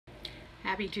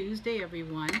Happy Tuesday,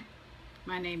 everyone.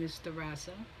 My name is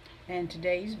Theresa, and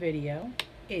today's video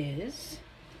is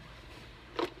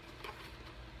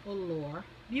Allure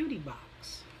Beauty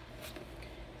Box.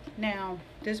 Now,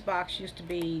 this box used to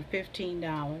be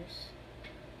 $15.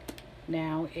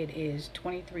 Now it is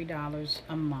 $23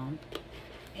 a month,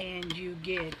 and you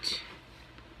get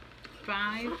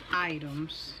 5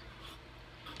 items,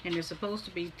 and it's supposed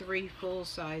to be 3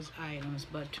 full-size items,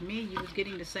 but to me, you was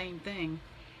getting the same thing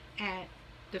at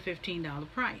the $15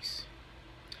 price.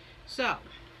 So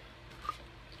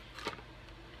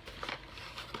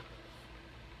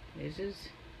this is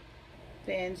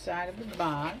the inside of the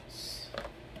box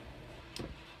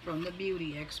from the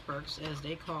beauty experts, as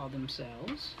they call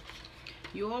themselves.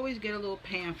 You always get a little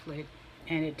pamphlet,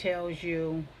 and it tells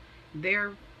you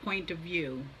their point of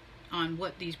view on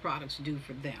what these products do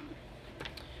for them.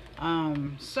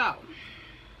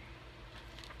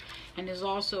 And there's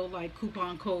also like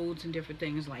coupon codes and different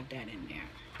things like that in there.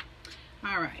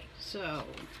 Alright, so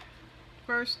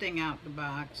first thing out the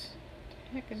box,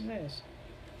 what the heck is this?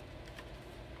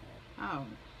 Oh,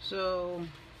 so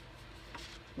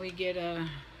we get a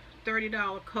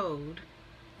 $30 code,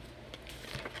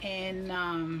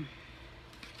 and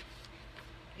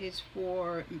it's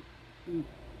for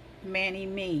Manny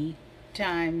Me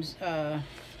times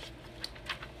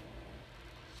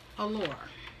Allure.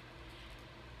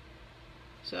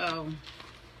 So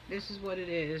this is what it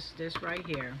is, this right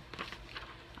here.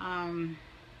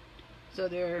 So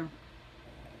they're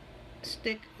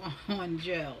stick-on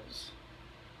gels.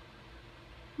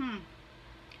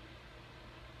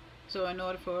 So in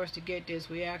order for us to get this,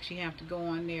 we actually have to go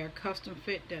on there, custom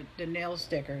fit the nail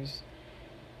stickers,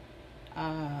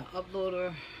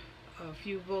 upload a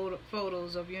few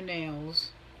photos of your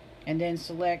nails, and then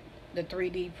select the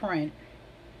 3D print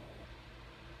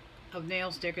of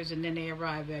nail stickers, and then they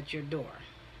arrive at your door.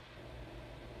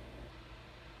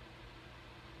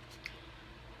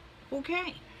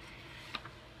 Okay,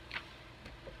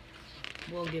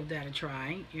 we'll give that a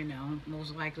try. You know,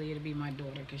 most likely it'll be my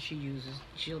daughter, because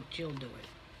she'll do it.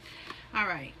 All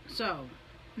right, so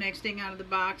next thing out of the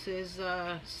box is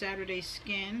Saturday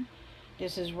Skin.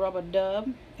 This is Rubber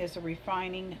Dub. It's a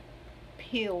refining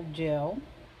peel gel.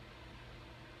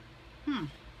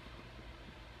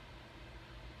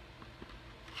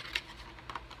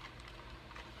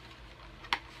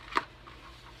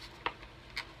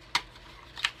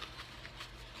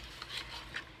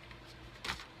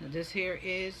 This here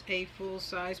is a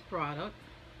full-size product.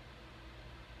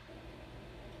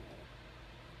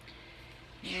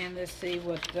 And let's see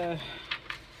what the...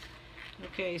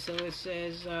 Okay, so it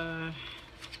says,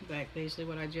 back basically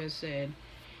what I just said.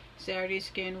 Saturday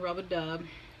Skin Rubber Dub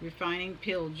Refining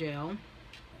Peel Gel.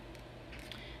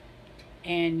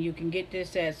 And you can get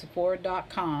this at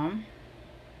Sephora.com.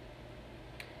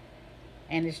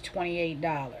 And it's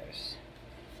 $28.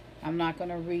 I'm not going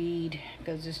to read,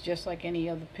 because it's just like any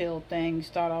other pill thing.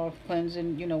 Start off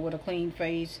cleansing, you know, with a clean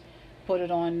face. Put it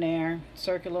on there.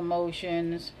 Circular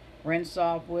motions. Rinse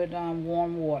off with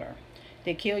warm water.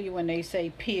 They kill you when they say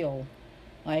peel.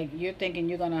 Like, you're thinking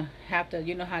you're going to have to,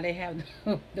 you know how they have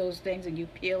those things and you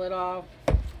peel it off.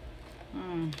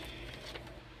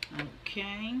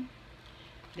 Okay.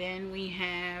 Then we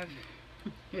have,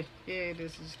 yeah,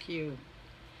 this is cute.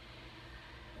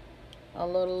 A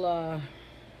little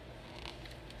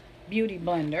beauty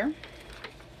blender.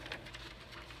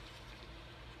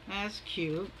 That's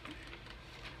cute.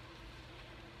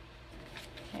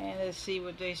 And let's see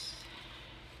what they...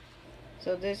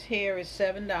 So this here is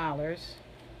 $7.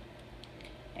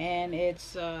 And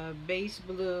it's base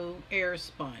blue air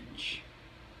sponge.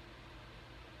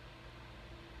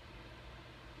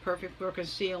 Perfect for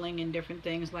concealing and different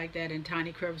things like that, and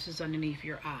tiny crevices underneath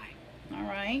your eye.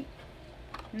 Alright.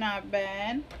 Not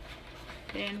bad.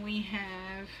 Then we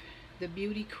have the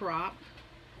Beauty Crop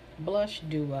Blush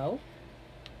Duo.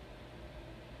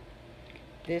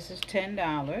 This is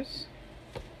 $10.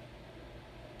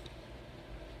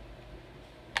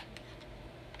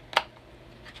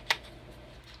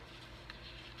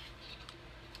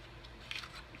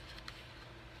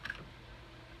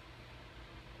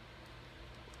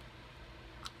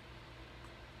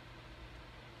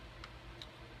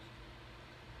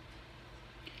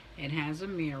 It has a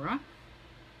mirror.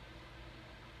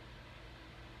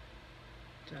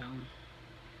 So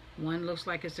one looks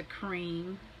like it's a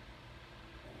cream,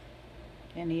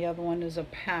 and the other one is a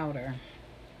powder.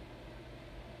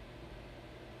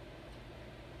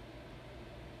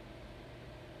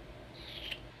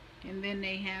 And then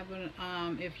they have an,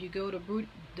 if you go to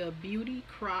the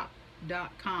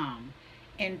beautycrop.com,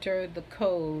 enter the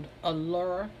code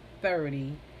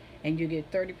Allure30, and you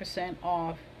get 30%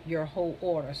 off your whole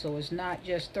order. So it's not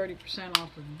just 30%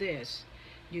 off of this.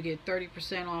 You get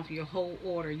 30% off your whole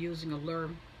order using Allure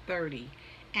 30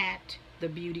 at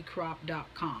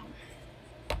thebeautycrop.com.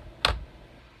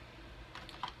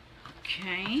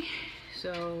 Okay,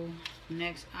 so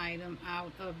next item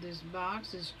out of this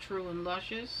box is True and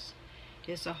Luscious.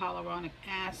 It's a hyaluronic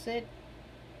acid,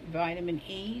 vitamin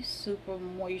E, super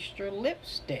moisture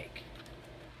lipstick.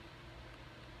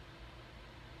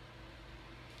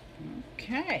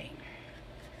 Okay.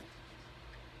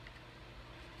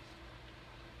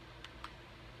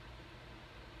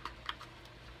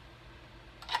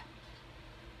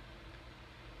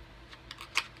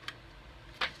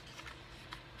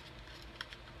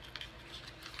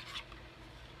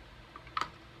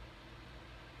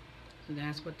 So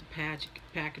that's what the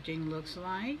packaging looks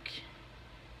like.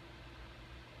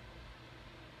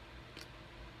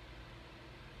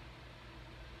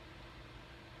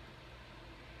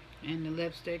 And the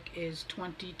lipstick is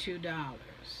 $22.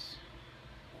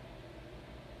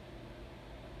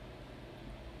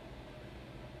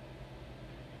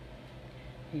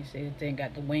 You see the thing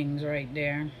got the wings right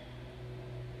there.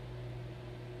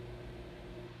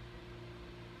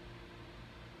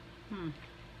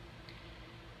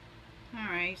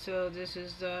 Alright, so this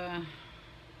is the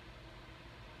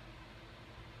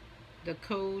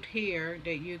code here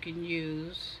that you can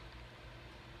use.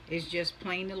 It's just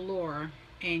plain Allure,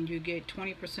 and you get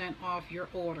 20% off your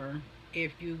order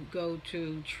if you go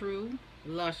to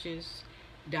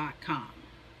trueluscious.com,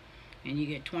 and you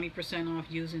get 20% off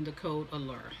using the code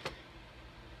Allure.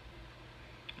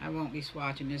 I won't be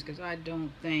swatching this because I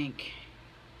don't think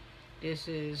this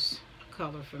is a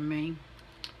color for me,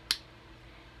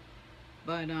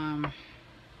 but I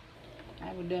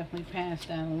would definitely pass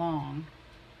that along.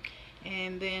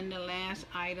 And then the last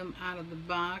item out of the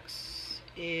box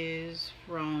is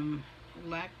from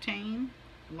L'Occitane.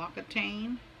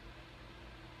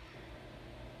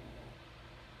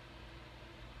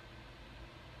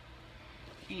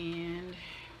 And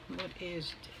what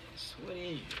is this? What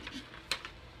is it?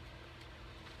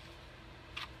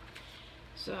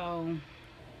 So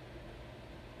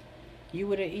you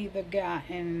would have either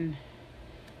gotten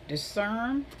the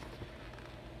serum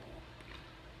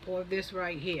or this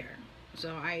right here.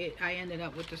 So I ended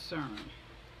up with the serum.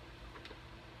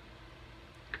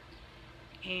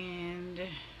 And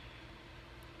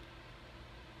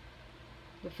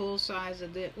the full size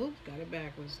of this, oops, got it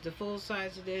backwards. The full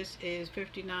size of this is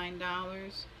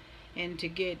 $59, and to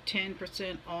get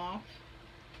 10% off,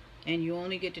 and you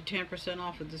only get the 10%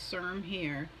 off of the serum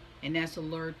here, and that's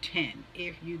Allure 10.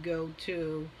 If you go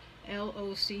to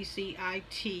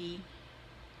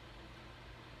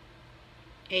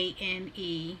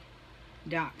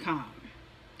LOCCITANE.com,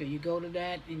 so you go to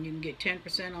that and you can get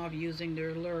 10% off using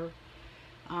the Allure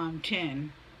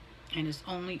 10, and it's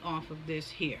only off of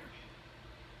this here.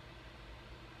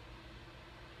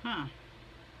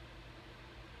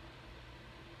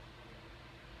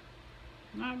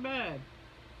 Not bad.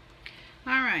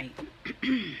 Alright.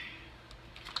 And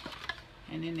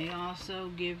then they also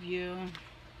give you,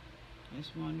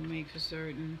 just wanted to make for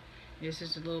certain, this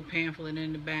is a little pamphlet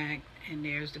in the back, and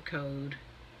there's the code.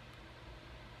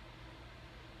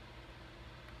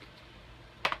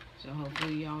 So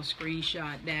hopefully y'all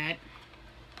screenshot that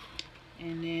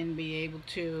and then be able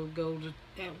to go to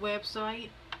that website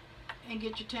and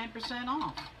get your 10%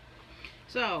 off.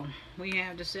 So we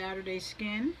have the Saturday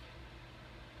Skin.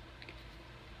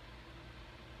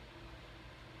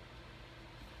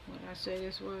 What did I say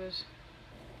this was?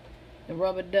 The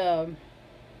Rubber Dub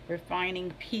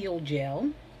Refining Peel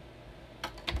Gel.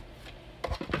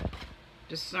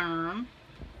 The serum,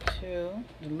 2.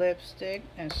 The lipstick,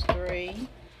 that's 3.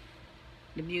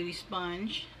 The beauty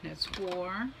sponge, that's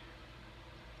 4.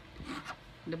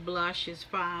 The blush is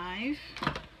 5.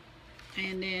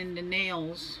 And then the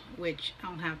nails, which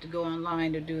I'll have to go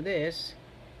online to do this,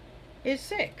 is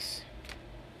 6.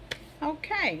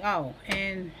 Okay. Oh,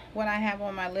 and what I have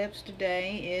on my lips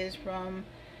today is from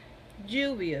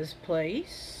Juvia's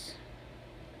Place,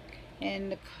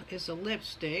 and it's a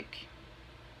lipstick,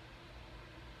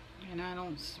 and I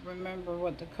don't remember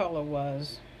what the color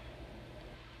was,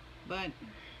 but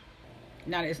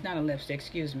it's not a lipstick,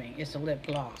 excuse me, it's a lip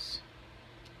gloss,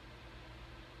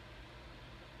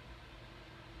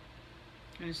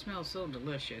 and it smells so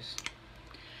delicious.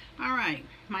 Alright,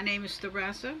 my name is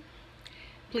Theresa.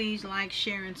 Please like,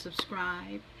 share, and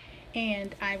subscribe.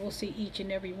 And I will see each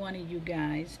and every one of you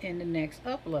guys in the next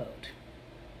upload.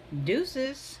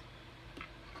 Deuces.